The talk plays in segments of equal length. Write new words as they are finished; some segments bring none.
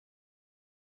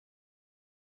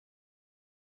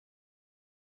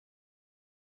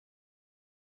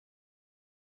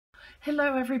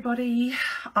Hello everybody,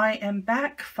 I am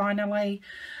back finally,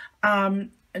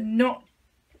 not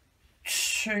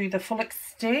to the full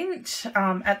extent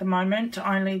at the moment,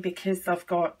 only because I've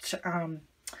got, I've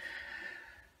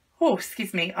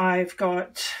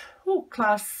got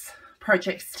class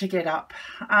projects to get up.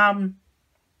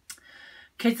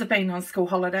 Kids have been on school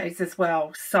holidays as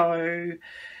well, so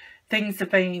things have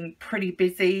been pretty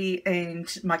busy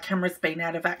and my camera's been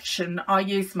out of action. I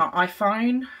use my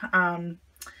iPhone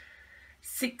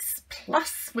 6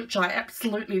 Plus, which I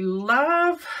absolutely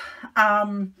love,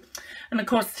 and of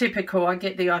course typical, I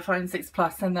get the iPhone 6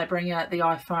 Plus and they bring out the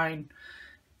iPhone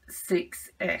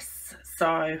 6S,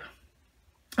 so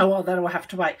that'll have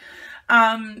to wait.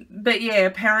 But yeah,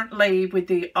 apparently with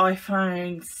the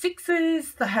iPhone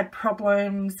 6s they had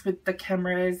problems with the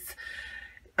cameras.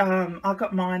 I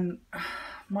got my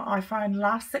iPhone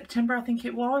last September, I think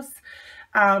it was,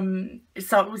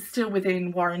 so it was still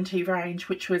within warranty range,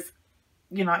 which was,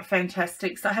 you know,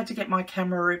 fantastic. So I had to get my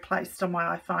camera replaced on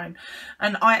my iPhone,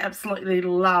 and I absolutely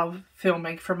love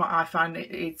filming from my iPhone.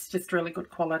 It's just really good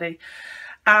quality.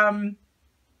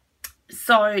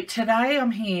 So today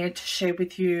I'm here to share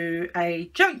with you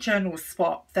a junk journal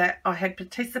swap that I had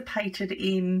participated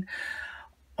in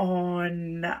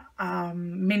on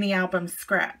mini album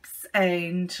scraps,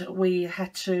 and we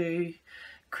had to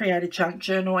create a junk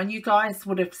journal, and you guys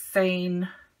would have seen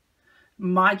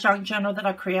my junk journal that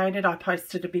I created. I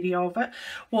posted a video of it.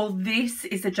 Well, this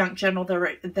is a junk journal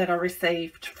that I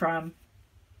received from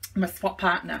my swap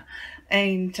partner,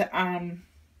 and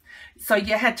so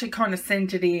you had to kind of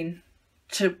send it in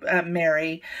to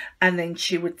Mary, and then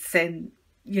she would send,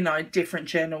 you know, different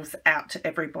journals out to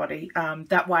everybody.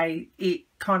 That way it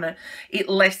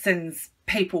lessens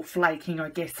people flaking, I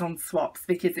guess, on swaps,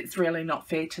 because it's really not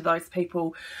fair to those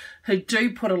people who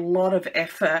do put a lot of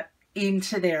effort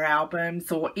into their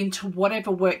albums or into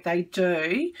whatever work they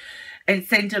do and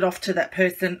send it off to that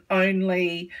person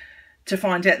only to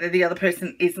find out that the other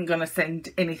person isn't going to send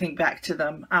anything back to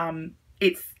them.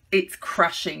 It's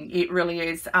crushing, it really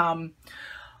is.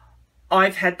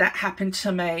 I've had that happen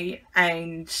to me,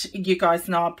 and you guys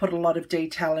know I put a lot of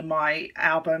detail in my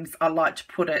albums. I like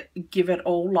to give it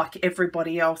all like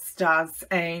everybody else does,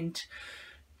 and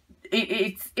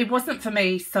it wasn't for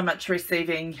me so much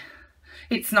receiving.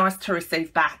 It's nice to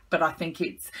receive back, but I think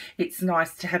it's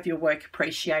nice to have your work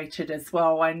appreciated as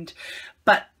well.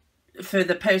 But for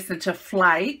the person to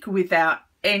flake without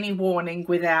any warning,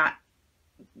 without,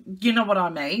 you know what I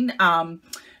mean,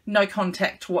 no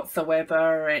contact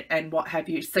whatsoever and what have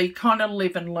you. So you kind of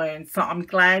live and learn. So I'm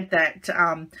glad that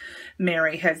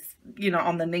Mary has, you know,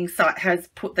 on the Ning site has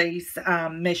put these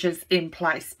measures in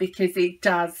place, because it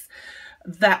does,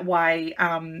 that way,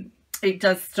 it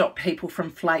does stop people from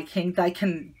flaking. They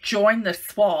can join the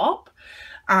swap,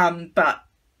 but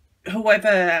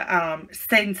whoever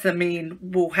sends them in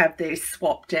will have theirs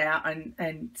swapped out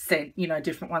and sent, you know,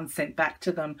 different ones sent back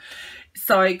to them.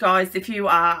 So guys, if you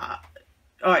are,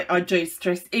 I do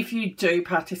stress, if you do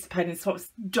participate in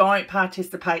swaps, don't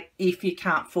participate if you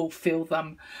can't fulfill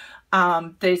them.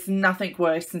 There's nothing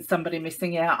worse than somebody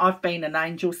missing out. I've been an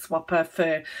angel swapper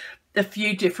for a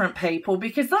few different people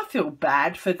because I feel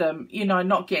bad for them, you know,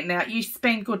 not getting out. You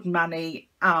spend good money,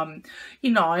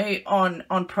 you know,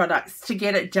 on products to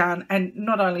get it done, and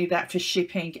not only that, for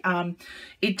shipping.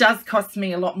 It does cost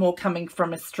me a lot more coming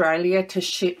from Australia to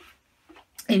ship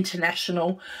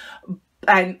international,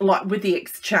 and like with the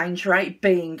exchange rate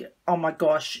being, oh my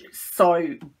gosh,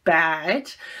 so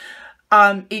bad,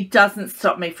 it doesn't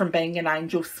stop me from being an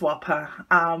angel swapper.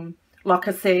 Like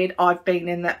I said, I've been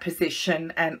in that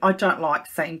position, and I don't like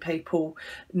seeing people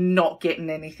not getting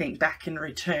anything back in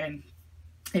return,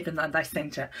 even though they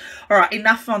sent it. All right,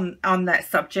 enough on that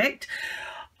subject.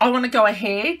 I want to go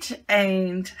ahead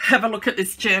and have a look at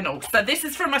this journal. So this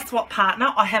is from my swap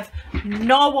partner. I have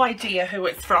no idea who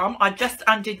it's from. I just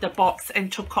undid the box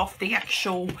and took off the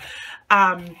actual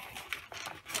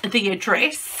the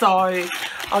address. So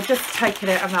I'll just take it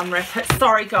out and unwrap it.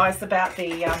 Sorry guys about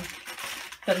the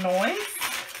noise.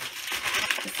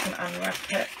 Just going to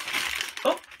unwrap it.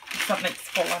 Oh, something's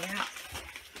fallen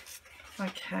out.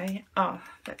 Okay. Oh,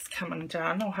 that's come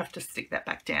undone. I'll have to stick that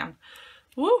back down.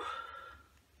 Woo.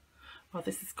 Oh,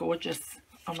 this is gorgeous.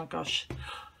 Oh my gosh.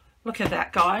 Look at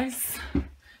that, guys.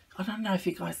 I don't know if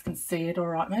you guys can see it all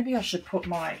right. Maybe I should put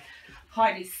my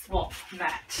Heidi swap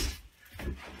mat.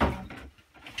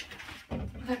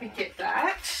 Let me get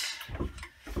that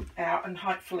out and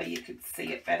hopefully you can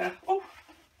see it better. Oh,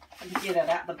 let me get it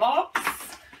out of the box.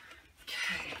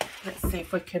 Okay, let's see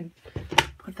if we can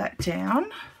put that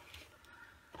down.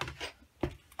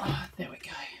 Oh, there we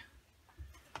go.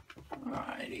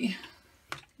 Alrighty.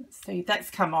 Let's See, that's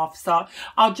come off, so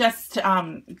I'll just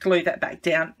glue that back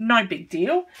down. No big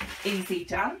deal. Easy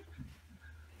done.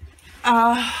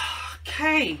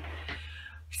 Okay.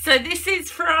 So this is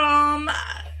from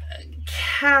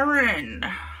Karen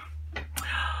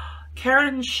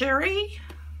Sherry.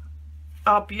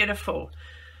 Oh, beautiful.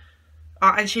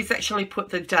 And she's actually put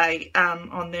the date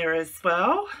on there as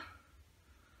well.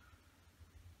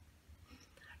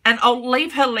 And I'll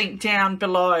leave her link down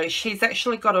below. She's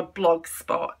actually got a blog.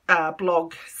 I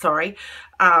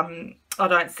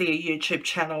don't see a YouTube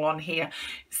channel on here.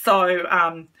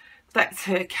 So that's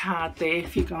her card there,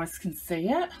 if you guys can see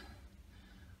it.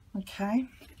 Okay.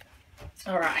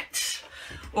 All right.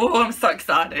 Oh, I'm so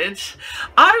excited.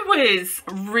 I was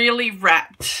really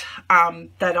rapt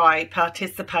that I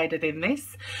participated in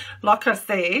this. Like I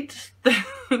said,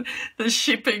 the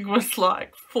shipping was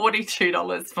like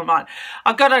 $42 for mine.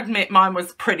 I've got to admit mine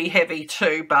was pretty heavy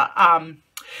too, but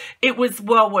it was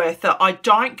well worth it. I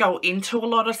don't go into a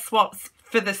lot of swaps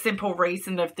for the simple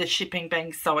reason of the shipping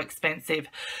being so expensive.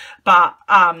 But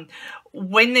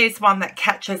when there's one that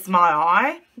catches my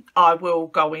eye, I will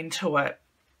go into it.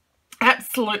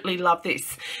 Absolutely love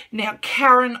this. Now,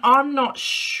 Karen, I'm not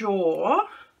sure.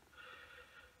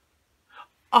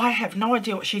 I have no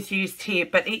idea what she's used here,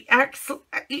 but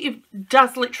it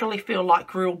does literally feel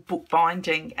like real book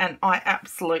binding, and I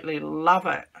absolutely love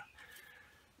it.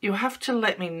 You'll have to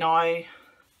let me know.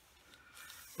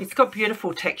 It's got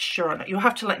beautiful texture on it. You'll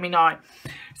have to let me know.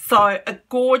 So, a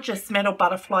gorgeous metal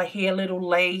butterfly here, little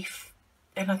leaf,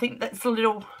 and I think that's a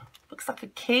little, looks like a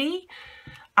key.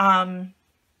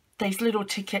 These little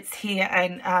tickets here,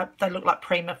 and they look like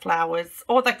Prima flowers,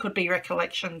 or they could be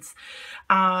recollections.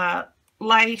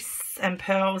 Lace and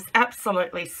pearls,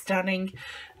 absolutely stunning.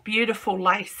 Beautiful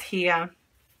lace here,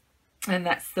 and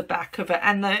that's the back of it.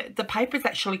 And the paper's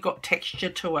actually got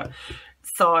texture to it,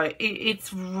 so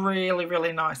it's really,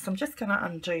 really nice. I'm just going to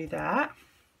undo that.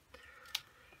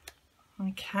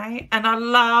 Okay, and I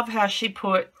love how she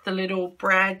put the little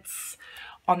brads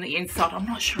on the inside. I'm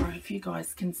not sure if you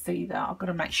guys can see that. I've got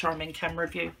to make sure I'm in camera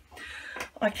view.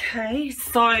 Okay,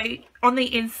 so on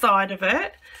the inside of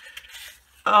it,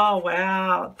 oh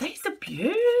wow, these are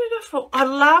beautiful. I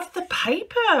love the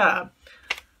paper.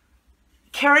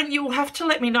 Karen, you will have to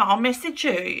let me know. I'll message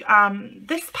you.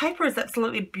 This paper is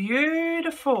absolutely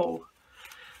beautiful.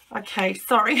 Okay,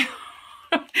 sorry.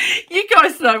 You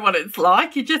guys know what it's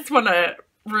like. You just want to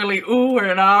really ooh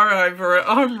and ah over it.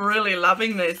 I'm really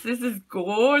loving this. This is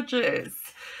gorgeous.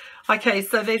 Okay,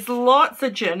 so there's lots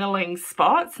of journaling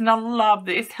spots, and I love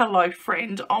this. Hello,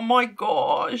 friend. Oh my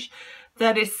gosh,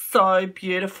 that is so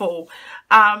beautiful.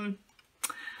 Oh,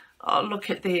 look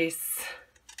at this.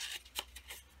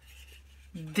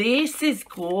 This is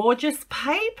gorgeous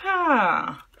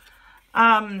paper.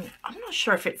 I'm not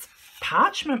sure if it's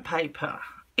parchment paper.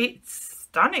 It's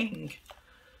stunning.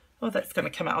 Oh, that's going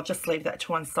to come out. I'll just leave that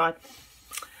to one side.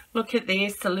 Look at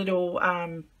this, a little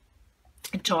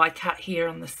die cut here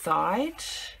on the side.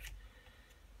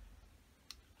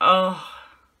 Oh,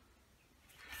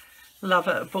 love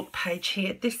it. A book page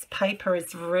here. This paper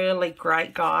is really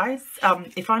great, guys.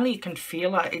 If only you can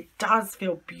feel it. It does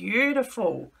feel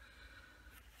beautiful.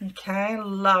 Okay,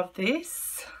 love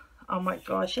this. Oh my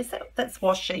gosh, that's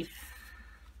washi.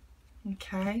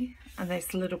 Okay, and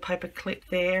there's a little paper clip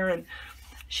there, and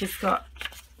she's got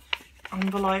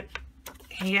envelope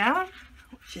here,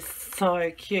 which is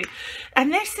so cute.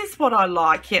 And this is what I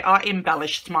like. Yeah, I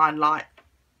embellished mine like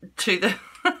to the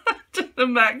to the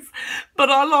max, but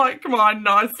I like mine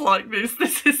nice like this.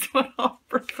 This is what I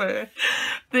prefer.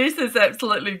 This is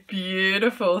absolutely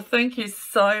beautiful. Thank you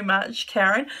so much,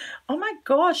 Karen. Oh my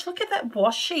gosh, look at that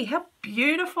washi. How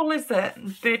beautiful is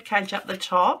it? Birdcage up the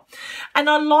top. And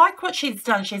I like what she's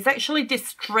done. She's actually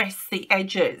distressed the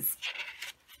edges,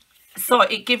 so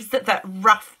it gives it that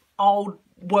rough old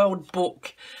world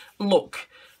book look.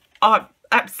 I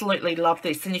absolutely love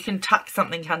this, and you can tuck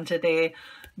something under there.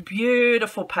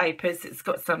 Beautiful papers. It's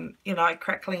got some, you know,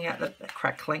 crackling out the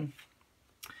crackling.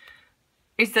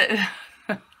 Is it?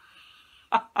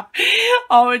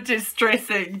 Oh,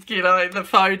 distressing, you know, the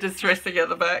faux distressing at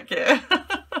the back, yeah.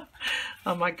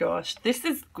 Oh my gosh, this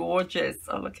is gorgeous.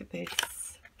 Oh, look at this.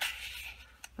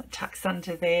 It tucks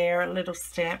under there, a little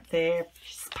stamp there.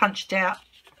 Just punched out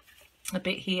a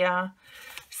bit here.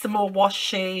 Some more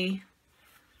washi.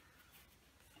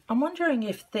 I'm wondering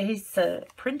if these are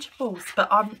printables, but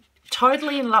I'm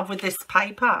totally in love with this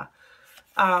paper.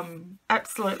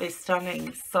 Absolutely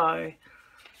stunning. So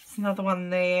there's another one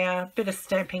there, bit of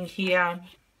stamping here,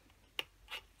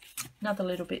 another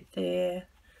little bit there.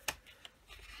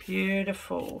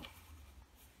 Beautiful.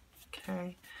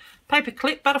 Okay, paper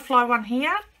clip butterfly one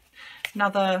here.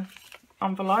 Another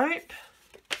envelope.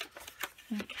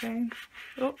 Okay.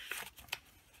 Oh,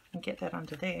 and get that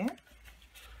under there.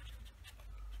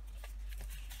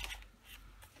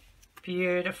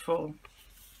 Beautiful.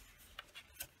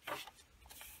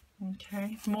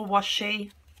 Okay, more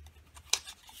washi.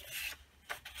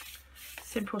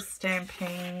 Simple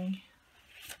stamping.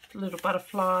 Little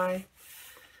butterfly.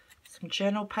 Some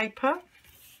journal paper.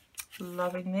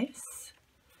 Loving this.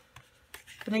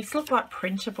 And these look like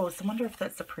printables. I wonder if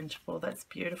that's a printable. That's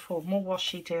beautiful. More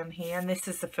washi down here. And this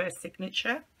is the first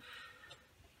signature.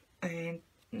 And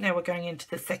now we're going into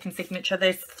the second signature.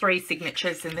 There's 3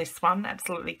 signatures in this one.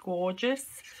 Absolutely gorgeous.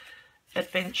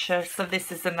 Adventure. So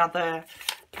this is another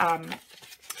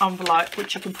envelope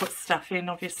which you can put stuff in,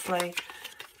 obviously.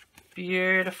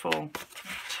 Beautiful.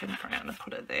 Turn it around and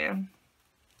put it there.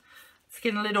 It's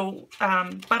getting a little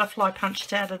butterfly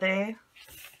punched out of there.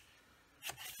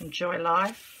 Enjoy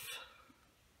life.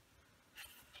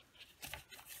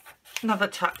 Another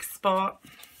tuck spot.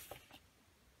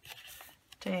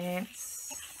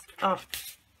 Dance. Oh, look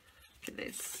at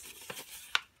this.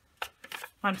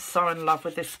 I'm so in love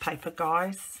with this paper,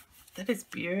 guys. That is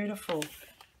beautiful.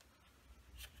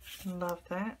 Love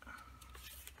that.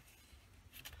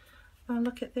 Oh,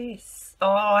 look at this.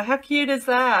 Oh, how cute is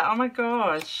that? Oh my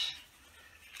gosh.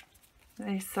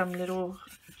 There's some little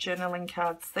journaling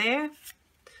cards there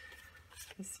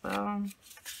as well.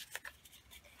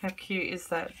 How cute is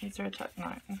that? Is there a tuck?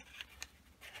 No.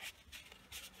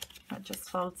 That just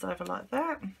folds over like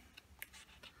that.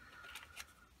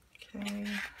 Okay.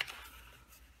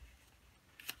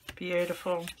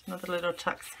 Beautiful. Another little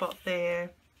tuck spot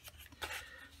there.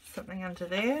 Something under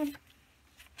there.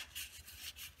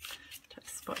 Tuck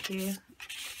spot here.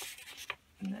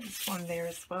 And there's one there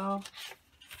as well.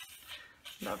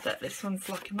 Love that. This one's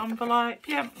like an envelope.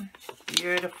 Yep.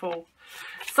 Beautiful.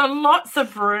 So lots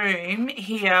of room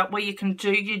here where you can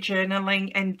do your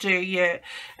journaling and do your,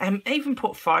 even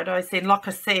put photos in. Like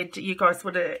I said, you guys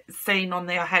would have seen on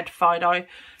there I had photo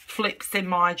flips in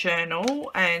my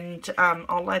journal, and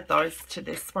I'll add those to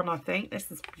this one, I think.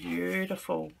 This is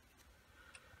beautiful.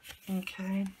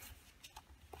 Okay.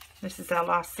 This is our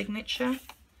last signature.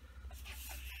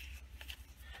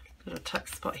 Little tuck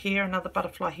spot here, another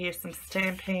butterfly here, some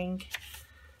stamping.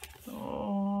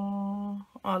 Oh,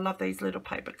 I love these little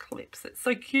paper clips. It's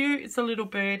so cute. It's a little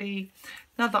birdie.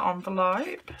 Another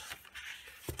envelope.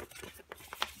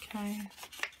 Okay.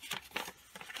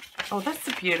 Oh, that's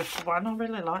a beautiful one. I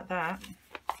really like that.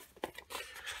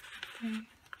 Okay.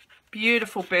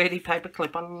 Beautiful birdie paper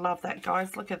clip. I love that,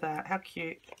 guys. Look at that. How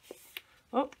cute.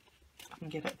 Oh, I can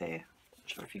get it there. Not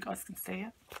sure if you guys can see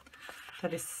it.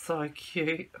 That is so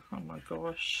cute. Oh my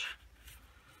gosh.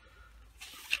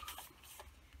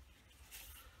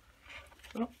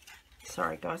 Oh,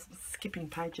 sorry guys, I'm skipping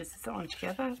pages. Is that one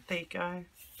together? There you go.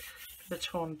 The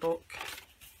torn book.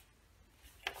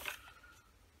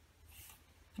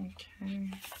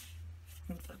 Okay.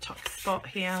 The top spot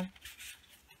here.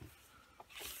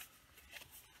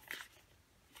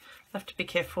 I have to be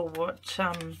careful what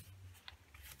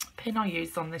pen I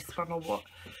use on this one, or what,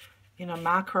 you know,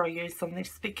 marker I use on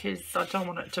this, because I don't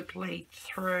want it to bleed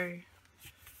through.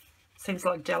 Seems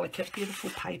like delicate, beautiful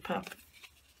paper.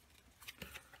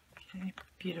 Okay,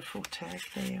 beautiful tag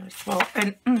there as well.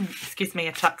 And, excuse me,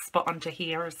 a tuck spot under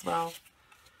here as well.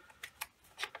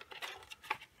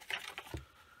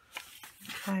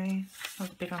 Okay,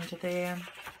 another bit under there.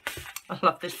 I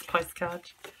love this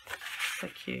postcard. So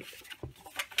cute.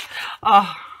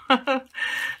 Oh,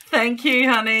 thank you,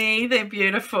 honey. They're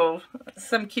beautiful.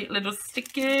 Some cute little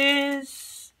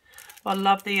stickers. I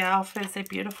love the alphas. They're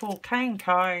beautiful.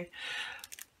 K&Co.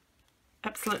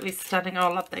 Absolutely stunning. Oh,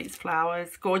 I love these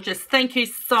flowers. Gorgeous. Thank you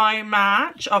so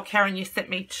much. Oh, Karen, you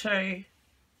sent me 2.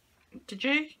 Did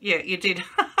you? Yeah, you did.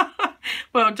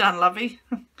 Well done, lovey.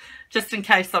 Just in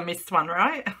case I missed one,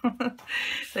 right?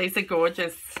 These are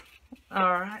gorgeous.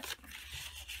 All right.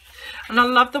 And I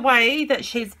love the way that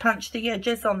she's punched the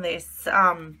edges on this.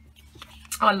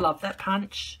 I love that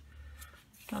punch.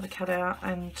 Another cutout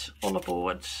and all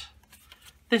aboard.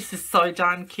 This is so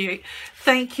darn cute.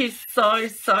 Thank you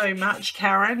so much,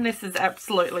 Karen. This is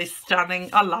absolutely stunning.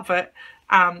 I love it.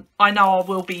 I know I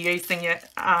will be using it,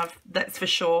 that's for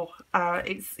sure.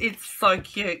 It's so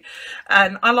cute.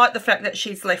 And I like the fact that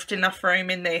she's left enough room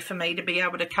in there for me to be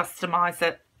able to customise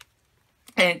it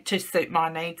and to suit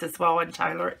my needs as well and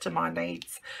tailor it to my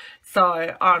needs.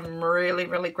 So I'm really,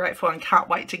 really grateful and can't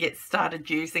wait to get started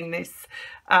using this.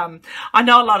 I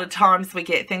know a lot of times we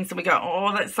get things and we go,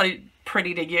 oh, that's so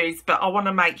pretty to use, but I want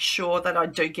to make sure that I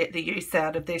do get the use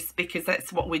out of this, because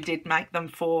that's what we did make them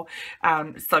for,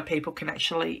 so people can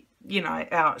actually, you know,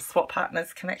 our swap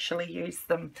partners can actually use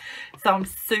them. So I'm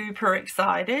super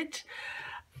excited.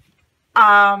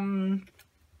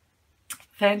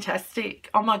 Fantastic.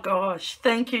 Oh my gosh,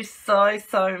 thank you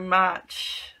so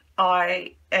much.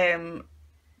 I am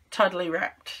totally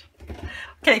wrapped.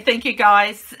 Okay, thank you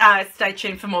guys. Stay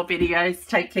tuned for more videos.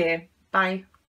 Take care. Bye.